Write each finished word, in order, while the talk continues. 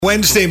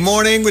Wednesday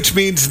morning, which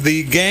means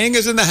the gang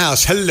is in the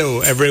house. Hello,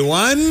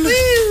 everyone.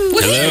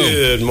 Hello.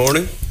 Good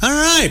morning. All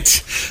right.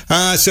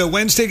 So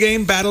Wednesday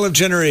game, Battle of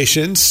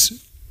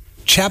Generations.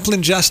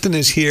 Chaplain Justin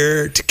is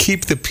here to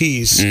keep the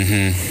peace.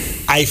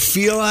 Mm-hmm. I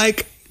feel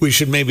like we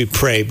should maybe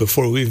pray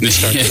before we even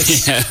start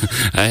this. Yeah,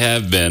 I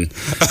have been.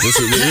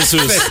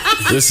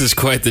 This is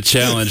quite the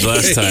challenge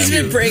last time. He's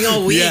been praying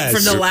all week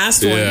from the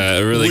last one. Yeah,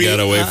 it really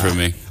got away from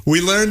me. We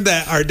learned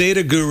that our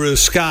data guru,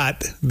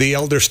 Scott, the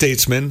elder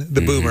statesman, the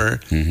boomer,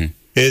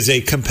 is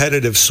a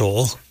competitive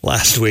soul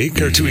last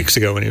week or 2 weeks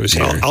ago when he was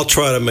here. I'll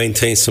try to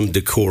maintain some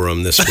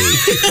decorum this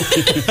week.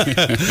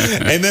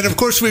 And then, of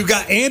course, we've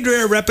got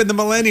Andrea repping the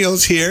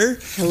Millennials here.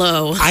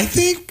 Hello. I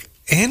think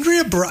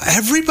Andrea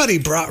everybody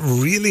brought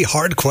really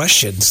hard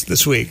questions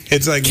this week.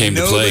 It's like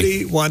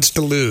nobody wants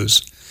to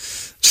lose.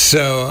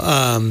 So,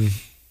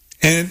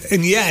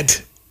 and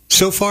yet,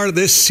 so far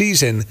this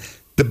season,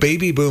 the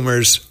baby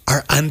boomers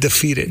are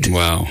undefeated.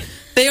 Wow.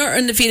 They are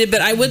undefeated,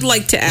 but I would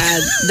like to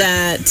add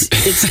that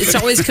it's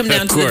always come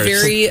down to the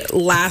very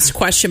last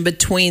question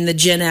between the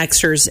Gen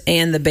Xers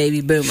and the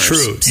baby boomers.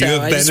 True. So you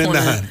have been in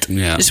the hunt.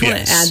 Yeah. Just want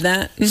to add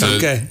that.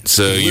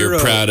 So you're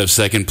proud of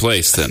second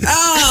place then?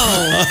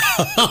 Oh!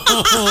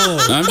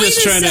 I'm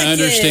just trying to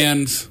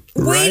understand.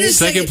 Wait a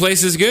second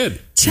place is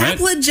good.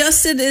 Chaplain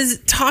Justin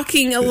is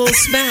talking a little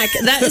smack.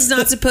 That is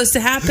not supposed to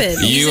happen.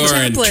 You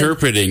are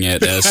interpreting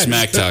it as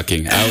smack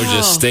talking. I was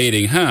just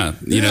stating,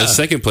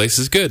 second place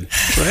is good.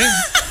 Right?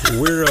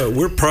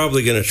 We're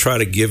probably going to try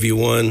to give you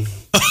one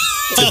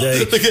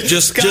today,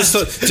 just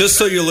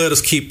so you let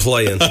us keep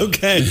playing.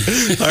 Okay.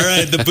 All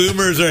right. The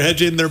boomers are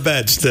hedging their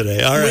bets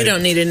today. All right. We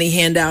don't need any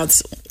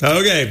handouts.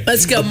 Okay.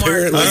 Let's go, Mark.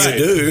 Apparently they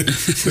do.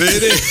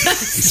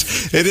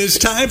 It is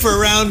time for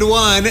round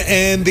one,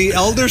 and the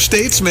elder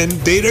statesman,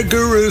 data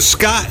guru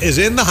Scott, is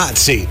in the hot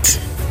seat.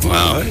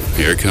 Wow.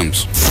 Here it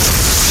comes.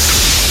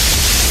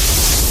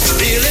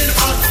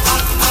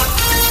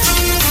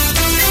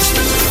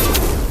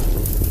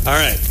 All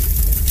right.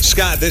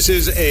 Scott, this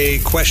is a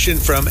question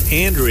from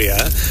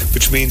Andrea,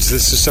 which means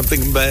this is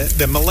something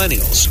the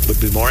millennials would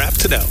be more apt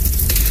to know.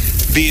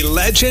 The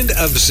Legend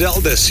of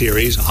Zelda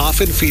series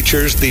often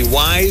features the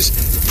wise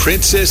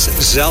Princess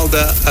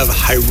Zelda of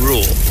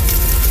Hyrule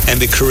and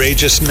the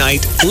courageous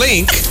knight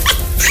Link.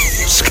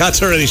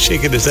 Scott's already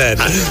shaking his head.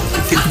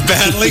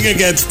 Battling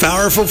against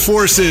powerful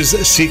forces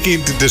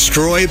seeking to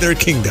destroy their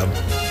kingdom.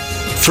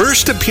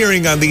 First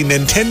appearing on the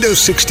Nintendo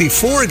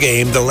 64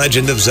 game, The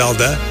Legend of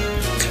Zelda,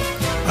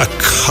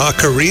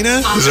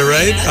 Ocarina, is that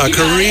right?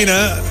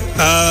 Ocarina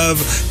of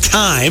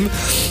Time.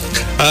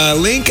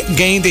 Link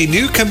gained a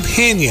new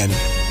companion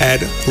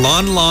at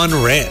Lon Lon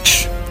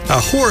Ranch, a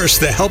horse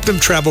that helped him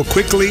travel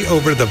quickly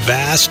over the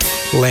vast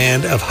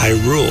land of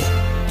Hyrule.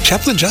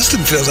 Chaplain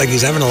Justin feels like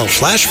he's having a little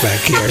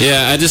flashback here.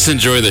 Yeah, I just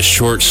enjoy the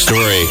short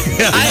story.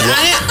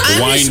 I'm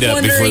wind just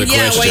up before the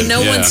question. Why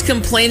no one's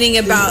complaining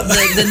about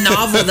the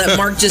novel that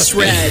Mark just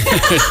read.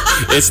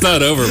 It's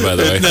not over, by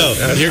the way. No.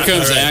 Here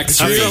comes Act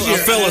 3. I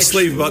fell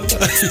asleep about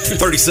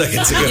 30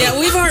 seconds ago. Yeah,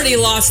 we've already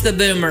lost the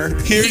boomer.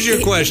 Here's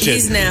your question.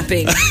 He's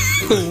napping.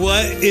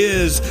 What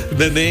is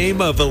the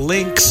name of a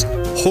Link's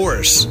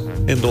horse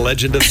in The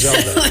Legend of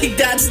Zelda? Like,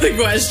 that's the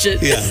question.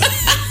 Yeah.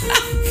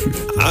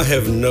 I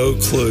have no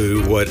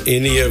clue what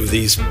any of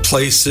these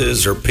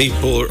places or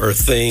people or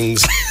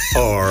things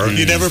are.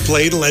 You never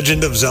played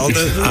Legend of Zelda?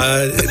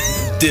 I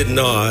did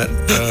not.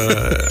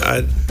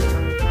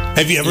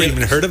 Have you ever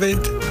even heard of it?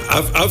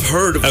 I've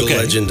heard of The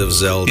Legend of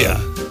Zelda,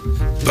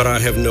 but I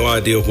have no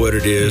idea what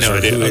it is who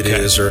it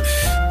is or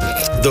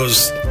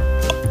those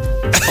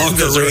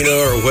Ocarina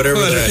or whatever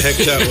the heck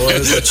that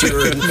was that you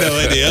were. No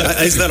idea.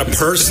 Is that a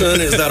person?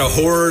 Is that a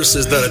horse?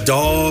 Is that a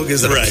dog?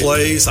 Is that a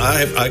place?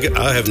 I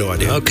have no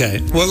idea.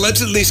 Okay. Well,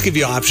 let's at least give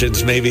you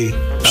options. Maybe.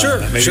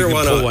 Sure. Maybe sure. you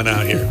can Why pull not? one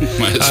out here.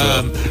 Might as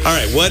well. All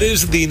right. What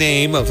is the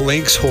name of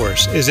Link's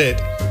horse? Is it?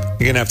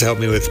 You're gonna have to help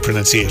me with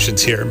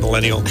pronunciations here,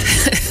 millennial.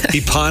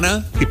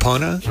 Epona.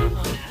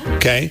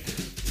 Okay.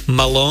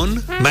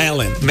 Malin.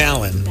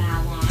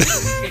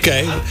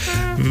 Okay.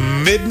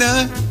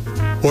 Midna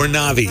or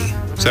Navi.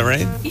 Is that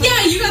right?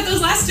 Yeah, you got those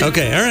last two.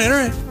 Okay. All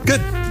right.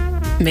 Good.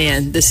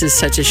 Man, this is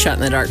such a shot in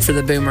the dark for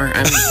the boomer.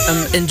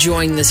 I'm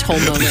enjoying this whole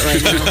moment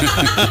right now.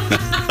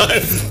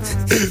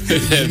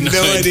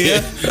 No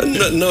idea.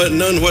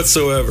 None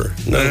whatsoever.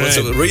 None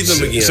whatsoever. Read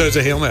them again. So it's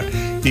a Hail Mary.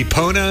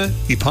 Epona,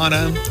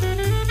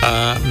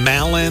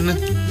 Malin,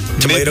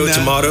 tomato.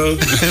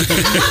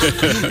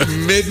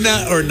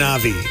 Midna or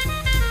Navi?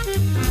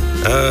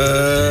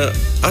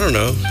 I don't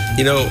know.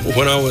 You know,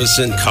 when I was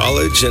in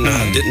college and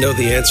I didn't know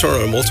the answer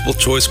on a multiple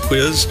choice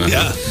quiz,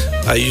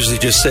 I usually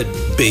just said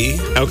B.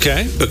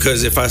 Okay.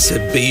 Because if I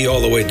said B all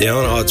the way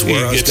down, odds were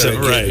I was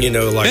going to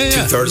get,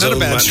 two-thirds of them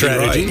might be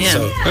right. Yeah.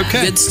 So,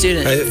 Good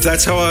student.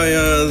 that's how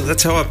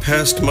I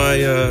passed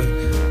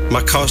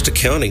my cost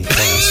accounting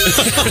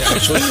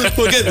class.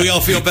 Well, good. We all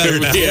feel better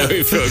now. Yeah,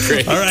 we feel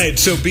great. All right.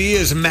 So B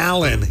is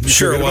Malin.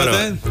 Sure, why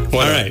not?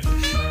 All right.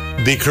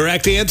 The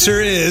correct answer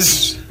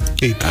is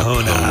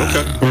Epona.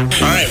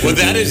 Okay. All right. Well,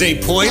 that is a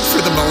point for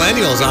the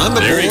millennials on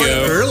the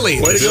board early.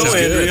 Way to go,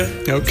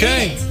 Andrea.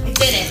 Okay. I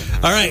did it.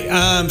 All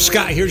right,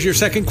 Scott, here's your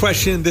second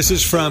question. This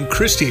is from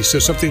Christy, so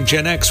something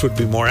Gen X would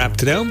be more apt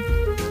to know.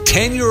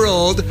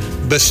 10-year-old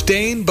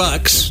Bastane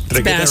Bucks. Did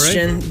I get that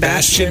right?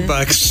 Bastian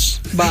Bucks.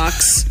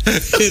 Box.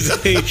 Is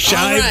a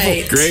shy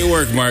boy. Great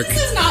work, Mark.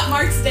 This is not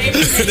Mark's day.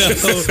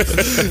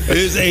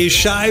 Is a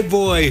shy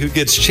boy who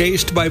gets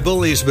chased by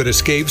bullies but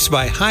escapes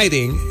by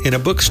hiding in a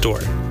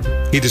bookstore.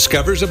 He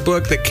discovers a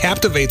book that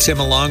captivates him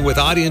along with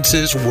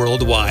audiences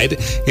worldwide,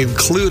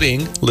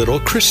 including little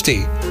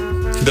Christy.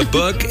 The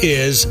book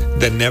is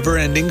The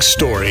Never-Ending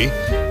Story,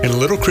 and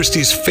little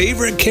Christy's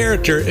favorite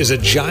character is a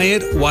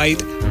giant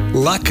white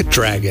luck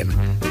dragon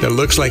that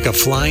looks like a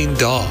flying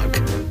dog.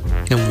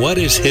 And what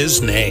is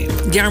his name?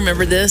 Do y'all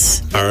remember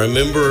this? I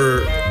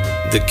remember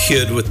the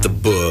kid with the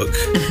book.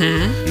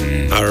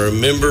 Mm-hmm. I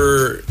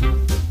remember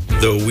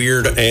the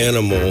weird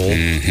animal.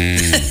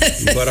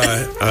 Mm-hmm. But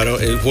I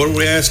don't. What are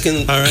we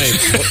asking? All right.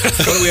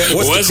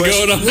 What's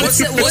going on? What's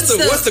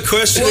the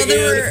question well,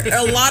 again?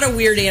 There were a lot of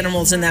weird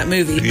animals in that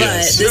movie,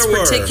 Yes. but this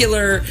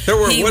particular...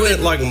 Wasn't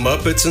it like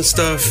Muppets and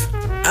stuff?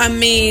 I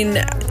mean,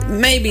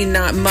 maybe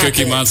not Muppets.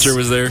 Cookie Monster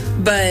was there.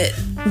 But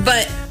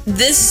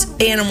this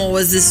animal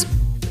was this...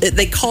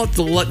 They call it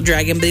the luck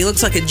dragon, but he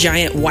looks like a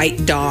giant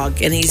white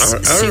dog, and he's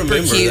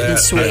super cute and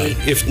sweet.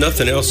 If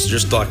nothing else,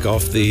 just like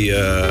off the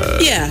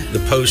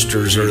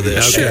posters or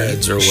the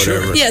sheds or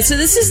whatever. Sure. Yeah, so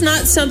this is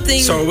not something.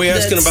 So are we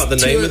asking about the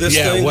name of this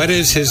thing? Yeah, what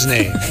is his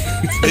name?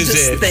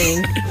 This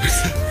thing.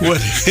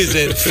 What is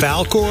it?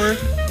 Falcor,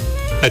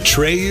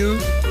 Atreyu,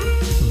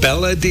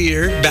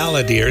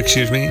 Balladeer,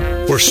 excuse me,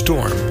 or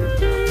Storm?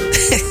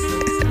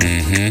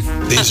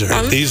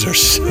 Mm-hmm. These are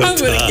so tough. I'm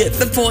going to get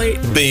the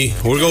point. B.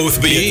 We'll go with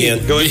B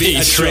again. Going to be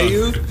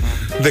Atreyu.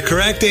 The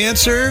correct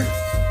answer?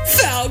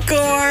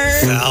 Falcor.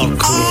 Falcor.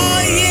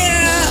 Oh,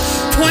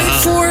 yeah. Point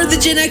for the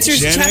Gen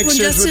Xers. Gen Chaplain Xers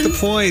Justin. with the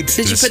point.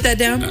 Did you put that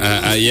down?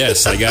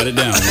 Yes, I got it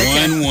down.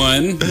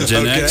 1-1.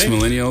 Gen X,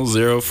 Millennial,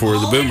 0 for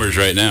the Boomers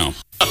right now.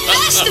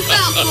 Faster,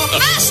 Falcor,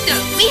 faster.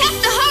 We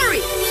have to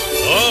hurry.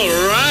 All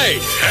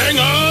right. Hang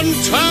on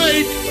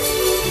tight.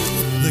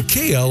 The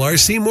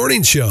KLRC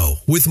Morning Show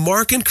with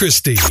Mark and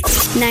Christy.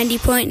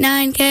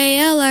 90.9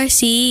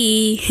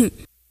 KLRC.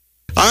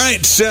 All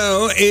right,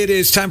 so it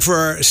is time for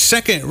our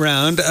second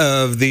round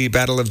of the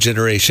Battle of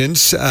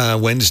Generations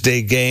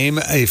Wednesday game.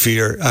 If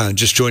you're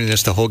just joining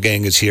us, the whole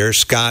gang is here.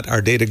 Scott,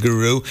 our data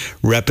guru,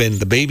 repping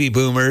the baby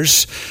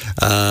boomers.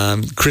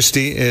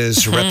 Christy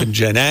is repping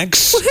Gen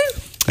X.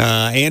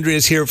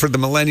 Andrea's here for the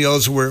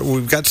millennials.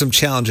 We've got some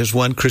challenges.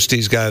 One,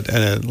 Christy's got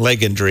a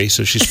leg injury,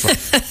 so she's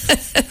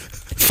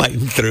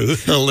fighting through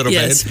a little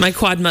bit. Yes, my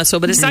quad muscle,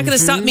 but it's not going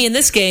to stop me in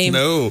this game.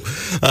 No.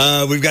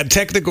 We've got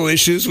technical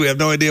issues. We have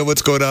no idea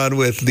what's going on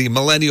with the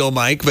millennial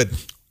mic, but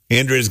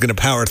Andrea's going to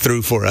power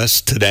through for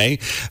us today.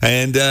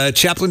 And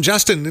Chaplain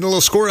Justin, need a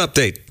little score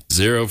update.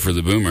 0 for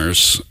the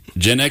Boomers.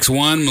 Gen X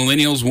 1,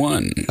 Millennials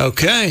 1.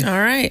 Okay.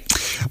 All right,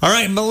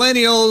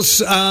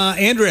 millennials.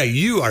 Andrea,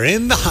 you are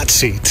in the hot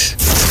seat.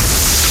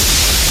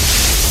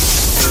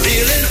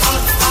 Feeling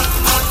hot.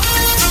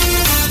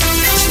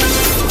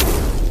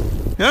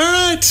 All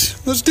right,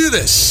 let's do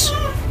this.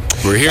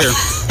 We're here.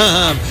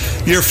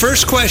 Your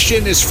first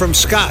question is from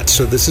Scott,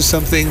 so this is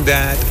something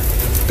that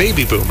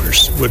baby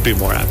boomers would be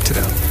more apt to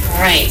know.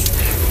 All right.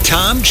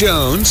 Tom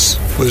Jones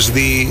was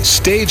the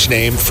stage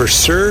name for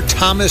Sir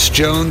Thomas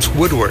Jones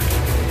Woodward,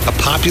 a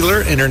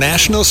popular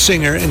international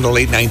singer in the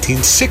late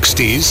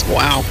 1960s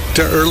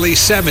to early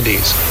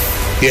 70s.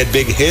 He had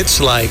big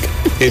hits like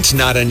It's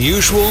Not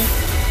Unusual,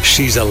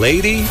 She's a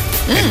Lady,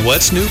 and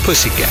What's New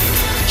Pussycat.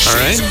 All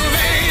right?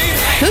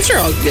 those are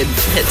all good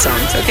hit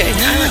songs. Okay,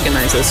 I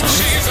recognize those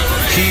songs.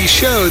 He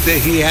showed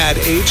that he had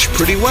aged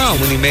pretty well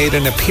when he made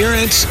an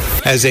appearance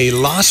as a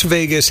Las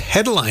Vegas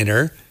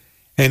headliner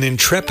and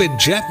intrepid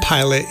jet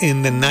pilot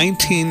in the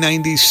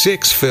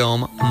 1996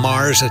 film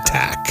Mars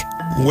Attack.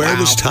 Where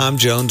was Tom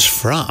Jones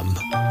from?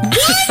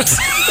 What?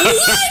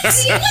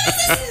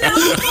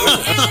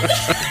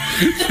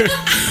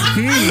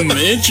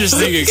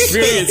 Interesting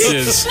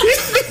experiences.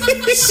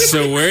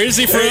 So where is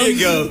he from? There you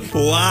go.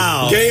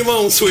 Wow. Game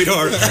on,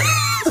 sweetheart.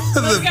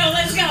 Let's go.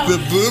 The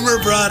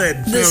boomer brought it.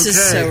 This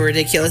is so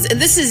ridiculous.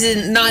 And this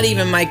is not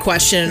even my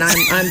question.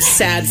 I'm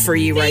sad for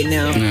you right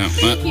now. No,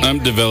 I'm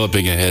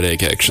developing a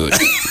headache, actually.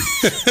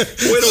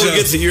 Wait till we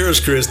get to yours,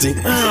 Christy.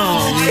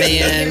 Oh,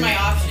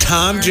 man.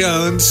 Tom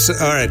Jones.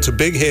 All right, so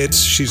big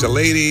hits. She's a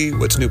Lady.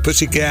 What's New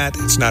Pussycat?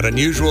 It's Not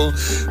Unusual.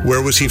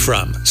 Where was he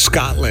from?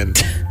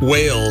 Scotland,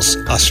 Wales,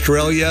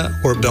 Australia,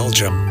 or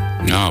Belgium?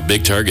 No,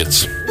 big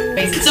targets.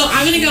 So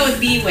I'm going to go with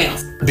B,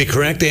 Wales. The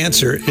correct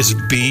answer is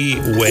B,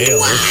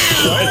 Wales.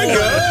 Wow. Way to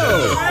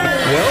go.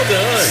 Well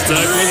done. Stuck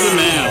with the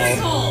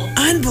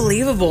math.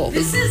 Unbelievable.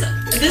 This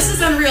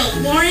is unreal.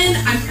 Lauren,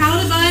 I'm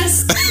proud of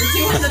us. We're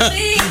doing the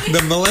thing. The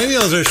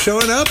millennials are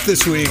showing up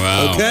this week.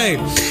 Wow. Okay.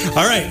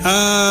 All right.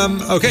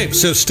 Okay,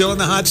 so still in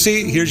the hot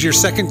seat. Here's your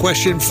second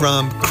question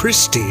from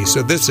Christy.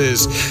 So this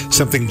is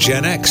something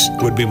Gen X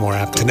would be more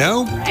apt to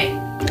know. Right.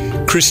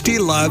 Christy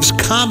loves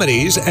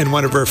comedies, and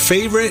one of her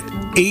favorite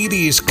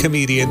 80s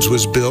comedians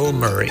was Bill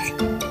Murray.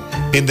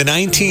 In the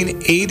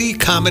 1980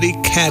 comedy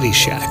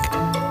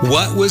Caddyshack,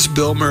 what was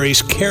Bill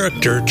Murray's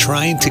character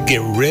trying to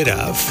get rid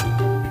of?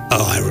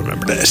 Oh, I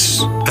remember this.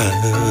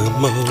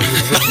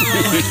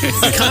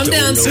 Calm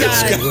down,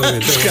 Scott.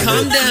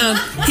 Calm down.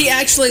 He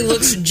actually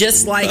looks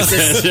just like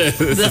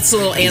this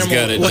little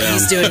animal, what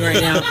he's doing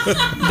right now.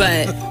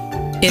 But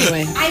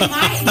anyway.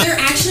 There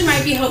actually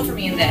might be hope for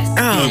me in this.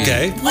 Oh,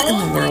 okay. What in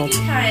the world?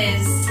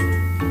 Because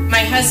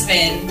my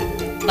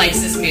husband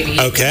likes this movie.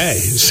 Okay,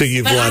 so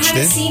you've watched I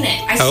haven't it? seen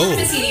it. I still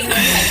haven't seen it, even though I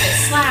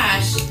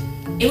like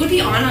it. It would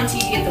be on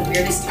TV at the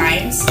weirdest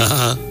times.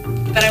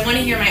 But I want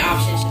to hear my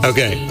options.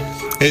 Okay.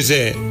 Is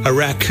it a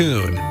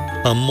raccoon,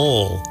 a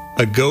mole,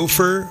 a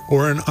gopher,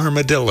 or an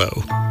armadillo?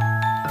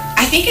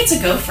 I think it's a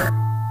gopher.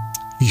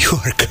 You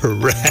are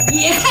correct.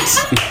 Yes.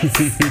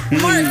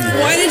 Mark,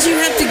 why did you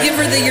have to give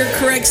her the you're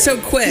correct so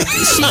quick?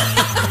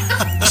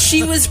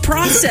 She was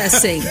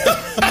processing.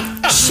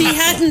 She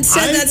hadn't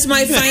said that's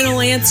my final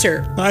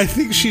answer. I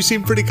think she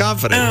seemed pretty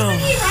confident.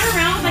 He run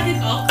around like a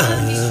golf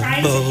club. He's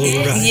trying to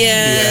hit.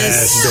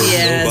 Yes.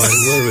 Nobody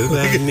worry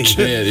about me.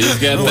 Yeah, he's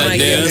got that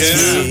dance.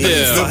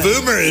 The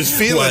boomer is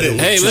feeling it.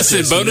 Hey,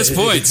 listen, bonus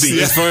points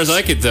as far as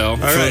I can tell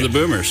from the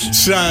boomers.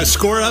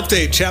 Score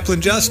update, Chaplain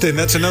Justin.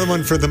 That's another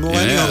one for the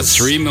millennials. Yeah,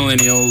 3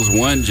 millennials,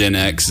 1 Gen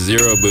X,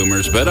 0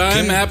 boomers. But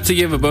I'm apt to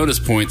give a bonus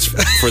points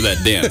for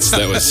that dance.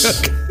 That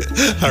was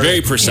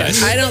very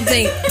precise. I don't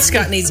think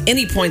Scott needs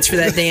any points for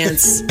that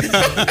dance.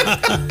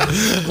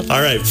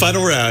 All right,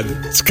 final round.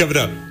 It's coming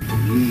up.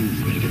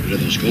 We'll get rid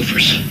of those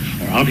gophers,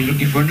 or I'll be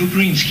looking for a new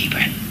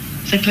greenskeeper.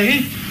 Is that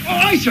clear?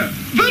 Aye, sir.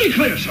 Very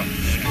clear, sir.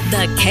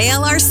 The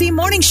KLRC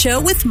Morning Show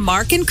with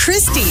Mark and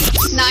Christy.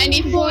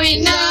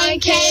 90.9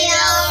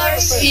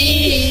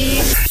 KLRC.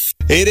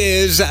 It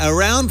is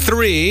round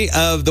 3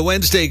 of the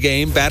Wednesday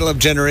game, Battle of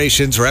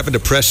Generations. We're having to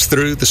press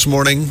through this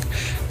morning.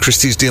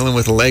 Christy's dealing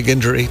with a leg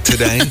injury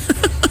today.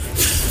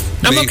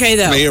 I'm okay,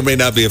 though. May or may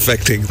not be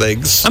affecting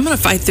things. I'm going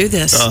to fight through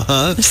this.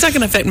 It's not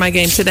going to affect my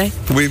game today.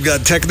 We've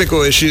got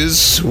technical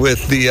issues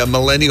with the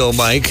millennial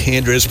mic.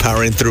 Andrea's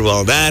powering through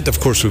all that. Of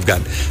course, we've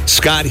got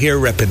Scott here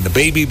repping the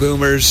baby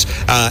boomers.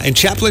 And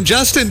Chaplain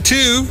Justin,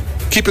 too,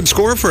 keeping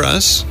score for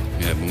us.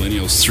 We have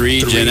millennials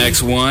 3, Gen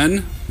X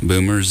 1,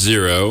 boomers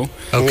 0.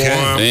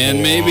 Okay.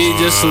 And maybe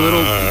just a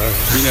little,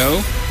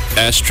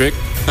 asterisk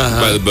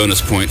by the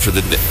bonus point for the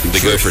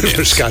gopher dance.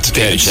 For Scott's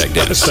dance. Caddyshack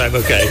dance. Last time,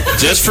 okay.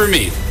 Just for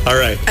me. All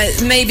right.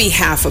 Maybe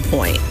half a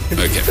point.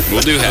 Okay,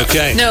 we'll do half.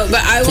 Okay. No,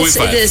 but I will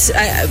say 0.5. this.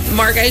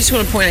 Mark, I just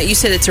want to point out, you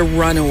said it's a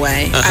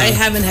runaway. I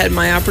haven't had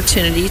my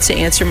opportunity to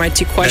answer my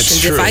 2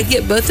 questions. That's true. If I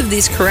get both of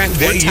these correct,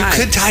 we're You tied.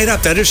 could tie it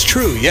up. That is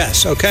true.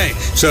 Yes. Okay.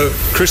 So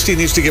Christy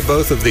needs to get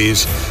both of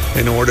these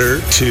in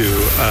order to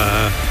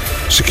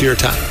secure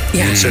time.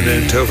 Yeah. And send it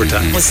into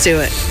overtime. Let's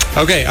do it.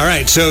 Okay. All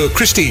right. So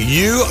Christy,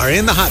 you are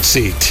in the hot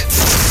seat.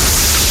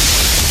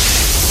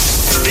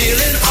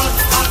 Feeling hot,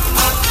 hot,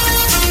 hot.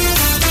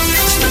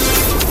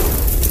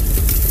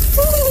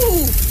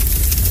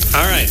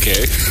 All right.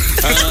 Okay.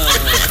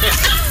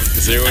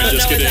 Is everyone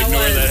just going to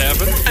ignore that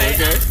happen?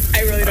 Okay.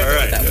 I really don't know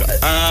what that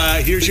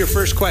was. Here's your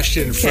first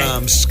question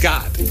from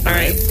Scott. All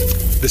right.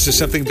 This is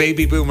something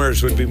baby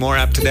boomers would be more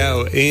apt to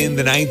know. In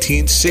the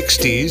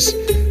 1960s,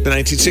 the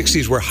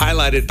 1960s were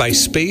highlighted by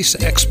space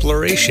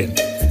exploration,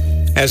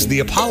 as the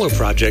Apollo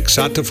project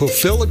sought to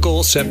fulfill a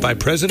goal set by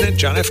President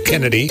John F.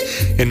 Kennedy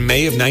in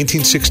May of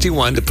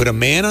 1961 to put a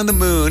man on the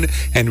moon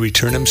and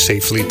return him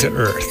safely to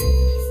Earth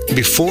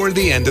before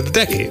the end of the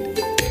decade.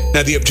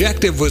 Now, the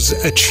objective was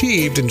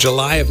achieved in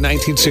July of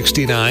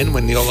 1969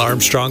 when Neil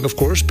Armstrong, of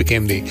course,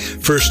 became the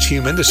first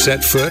human to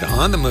set foot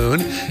on the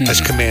moon as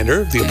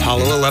commander of the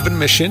Apollo 11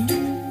 mission.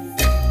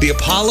 The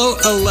Apollo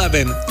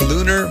 11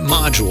 lunar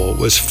module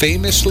was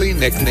famously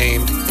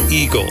nicknamed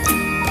Eagle.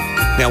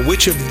 Now,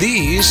 which of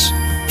the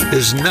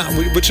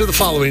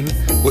following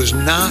was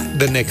not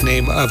the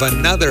nickname of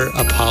another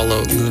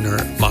Apollo lunar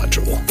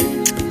module?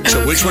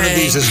 So which one of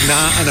these is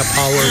not an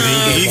Apollo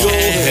lunar Eagle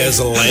has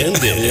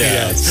landed.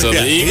 Yeah. So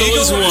the Eagle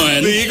is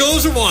 1. The Eagle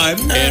is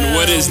 1. And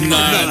what is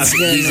not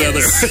these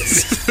other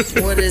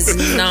What is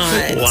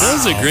not? Wow. That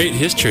was a great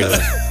history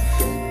lesson.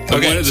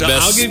 Okay, One of the so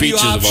best I'll give you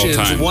speeches of all options.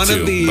 time. One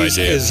too, of these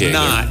is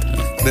not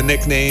the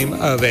nickname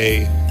of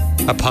a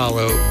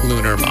Apollo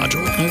lunar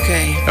module.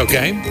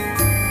 Okay.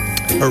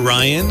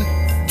 Orion,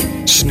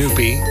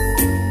 Snoopy,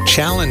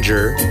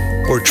 Challenger,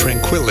 or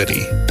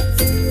Tranquility?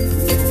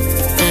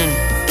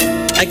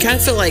 I kind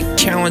of feel like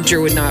Challenger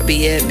would not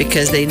be it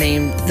because they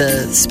named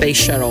the space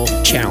shuttle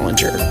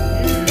Challenger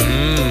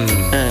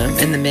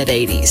in the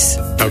mid-'80s.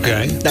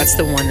 Okay. That's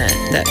the one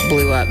that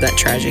blew up, that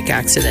tragic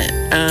accident.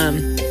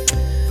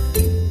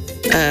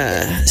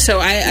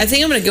 So I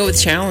think I'm going to go with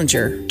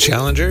Challenger.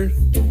 Challenger?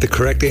 The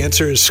correct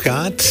answer is,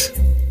 Scott,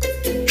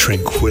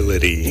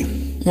 Tranquility.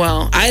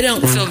 Well, I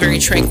don't feel very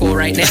tranquil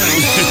right now.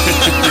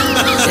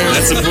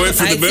 That's the point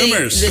for the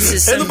boomers. This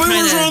is And the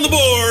boomers are on the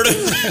board.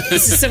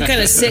 This is some kind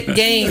of sick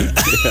game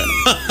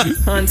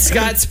on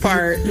Scott's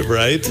part.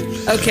 Right?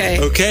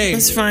 Okay.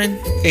 That's fine.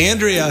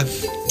 Andrea,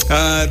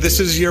 this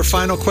is your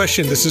final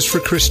question. This is for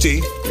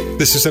Christy.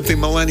 This is something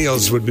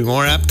millennials would be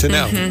more apt to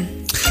know.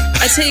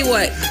 I tell you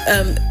what,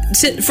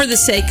 for the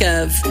sake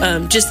of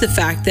just the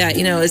fact that,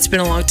 it's been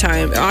a long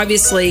time,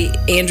 obviously,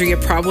 Andrea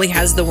probably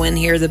has the win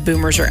here. The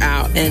boomers are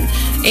out. And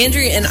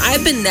Andrea and I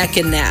have been neck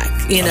and neck,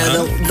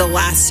 the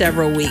last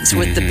several weeks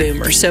with the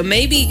boomers. So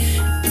maybe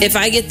if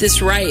I get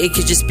this right, it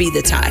could just be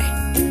the tie.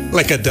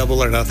 Like a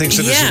double or nothing?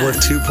 So this is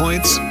worth 2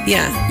 points?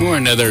 Yeah. Or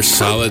another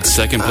solid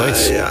second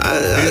place.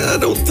 I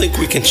don't think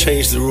we can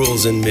change the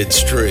rules in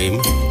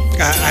midstream.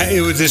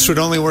 This would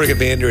only work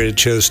if Andrea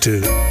chose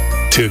to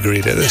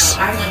agree to this.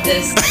 No, I want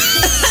this.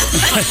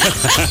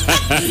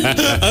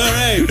 All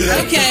right.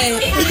 Okay.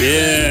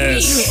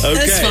 Yes. Okay.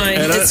 That's fine.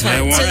 That's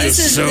fine. want So this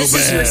is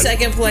for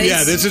second place?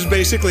 Yeah, this is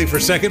basically for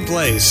second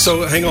place.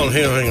 So hang on.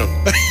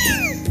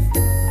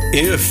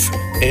 If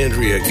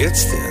Andrea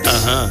gets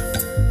this,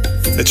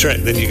 That's right.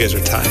 Then you guys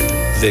are tied.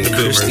 then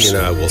Christy and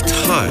I will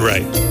tie.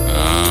 Right.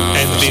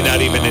 And be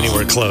not even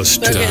anywhere close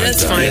to Okay,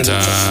 that's fine.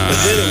 But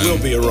then it will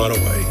be a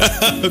runaway.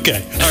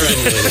 Okay. All right.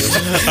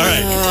 All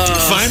right.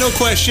 Final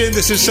question.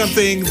 This is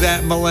something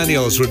that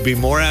millennials would be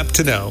more apt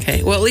to know.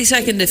 Okay. Well, at least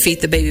I can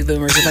defeat the baby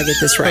boomers if I get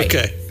this right.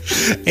 Okay.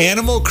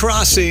 Animal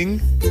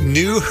Crossing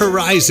New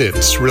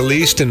Horizons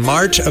released in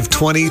March of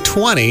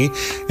 2020,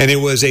 and it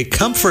was a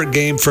comfort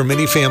game for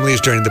many families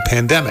during the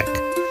pandemic.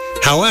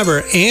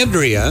 However,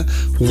 Andrea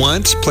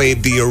once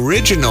played the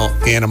original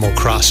Animal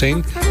Crossing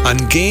on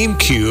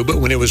GameCube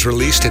when it was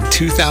released in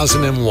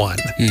 2001,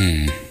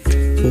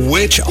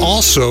 which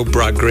also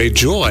brought great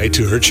joy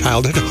to her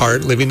childhood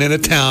heart living in a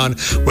town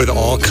with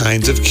all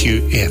kinds of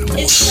cute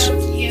animals.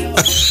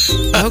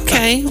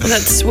 Okay. Well,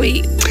 that's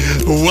sweet.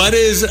 What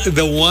is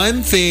the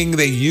one thing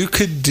that you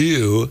could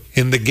do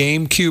in the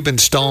GameCube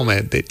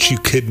installment that you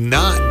could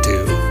not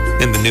do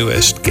in the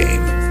newest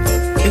game?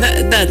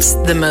 That's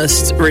the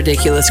most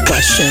ridiculous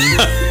question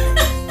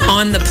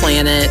on the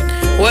planet.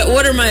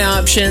 What are my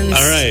options?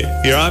 All right.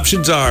 Your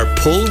options are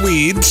pull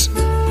weeds,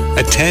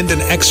 attend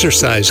an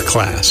exercise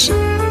class,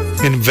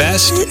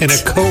 invest in a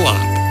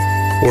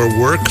co-op, or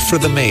work for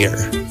the mayor.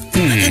 What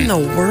in the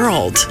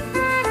world?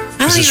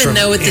 I don't even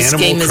know what this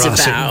game is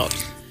about.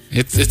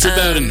 It's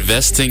about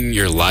investing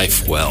your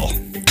life well.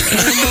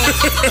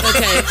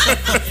 Okay.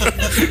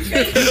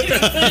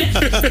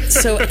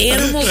 So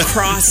Animal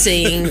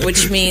Crossing,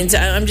 which means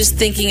I'm just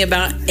thinking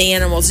about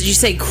animals. Did you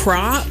say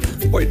crop?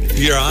 Wait,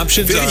 your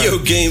options Video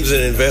are... games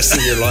and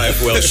investing your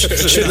life well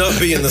should not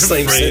be in the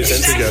same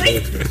sentence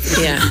together.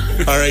 Yeah.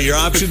 All right, your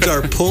options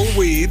are pull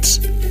weeds,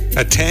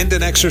 attend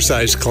an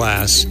exercise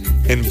class,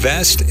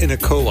 invest in a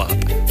co-op,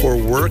 or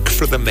work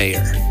for the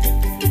mayor.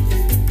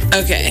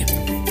 Okay.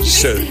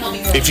 So,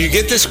 if you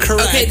get this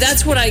correct... Okay,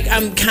 that's what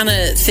I'm kind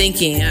of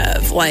thinking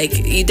of. Like,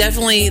 you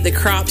definitely, the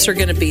crops are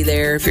going to be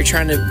there if you're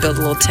trying to build a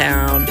little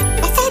town.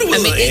 I thought it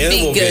was an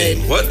animal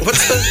game.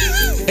 What's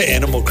the...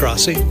 Animal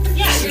Crossing?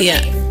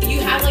 Yeah. You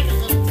have like a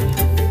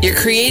little. You're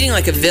creating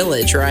like a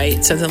village,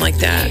 right? Something like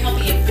that.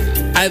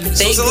 I vaguely...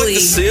 So is it like The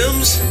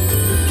Sims?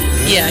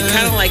 Yeah,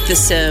 kind of like The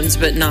Sims,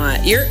 but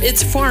not.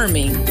 It's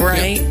farming,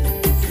 right? Yeah.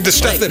 The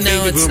stuff that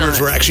baby boomers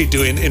were actually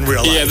doing in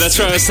real life. Yeah, that's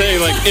what I was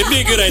saying. Like, it'd be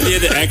a good idea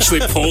to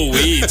actually pull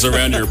weeds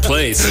around your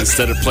place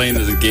instead of playing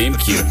the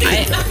GameCube.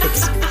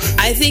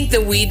 I think the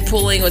weed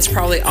pulling was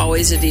probably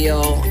always a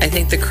deal. I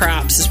think the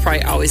crops is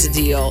probably always a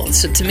deal.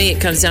 So to me,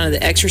 it comes down to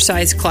the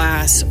exercise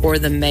class or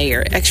the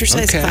mayor.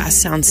 Exercise class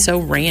sounds so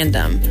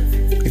random.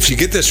 If you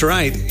get this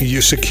right,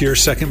 you secure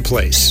second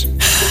place.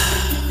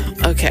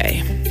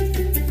 Okay.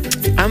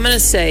 I'm going to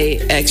say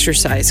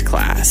exercise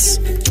class.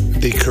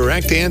 The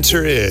correct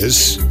answer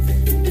is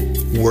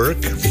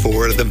work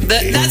for the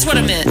mayor. That's what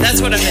I meant.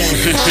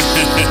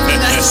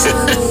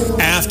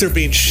 After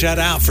being shut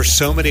out for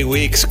so many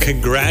weeks,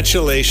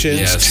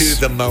 congratulations to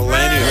the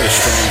millennials.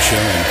 Strong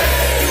showing.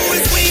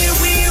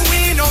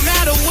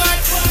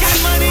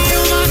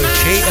 The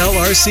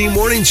KLRC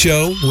Morning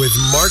Show with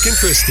Mark and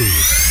Christy.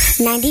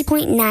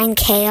 90.9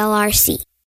 KLRC.